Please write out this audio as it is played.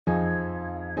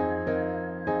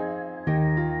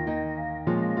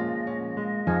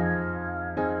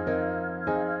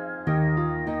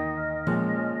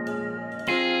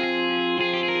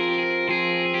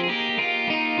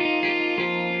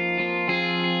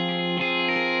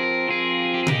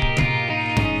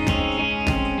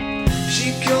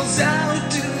She calls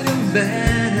out to the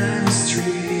man on the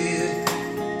street,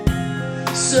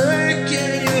 "Sir,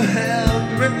 can you help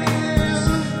me?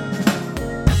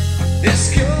 It's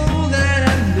cold and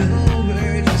I know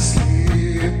where to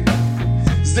sleep.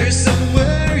 Is there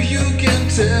somewhere you can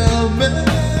tell me?"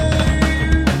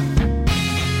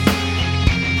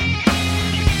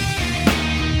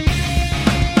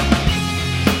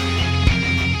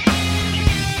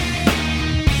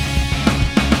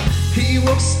 He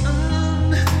walks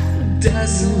on,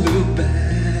 doesn't look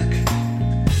back.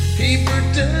 He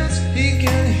pretends he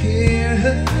can hear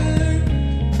her.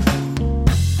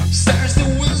 Starts to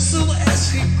whistle as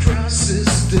he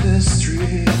crosses the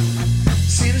street.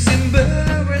 Seems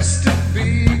embarrassed to be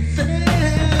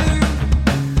there.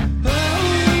 Oh,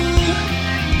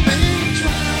 think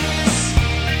twice.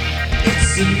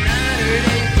 It's another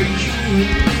day for you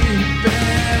in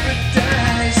paradise.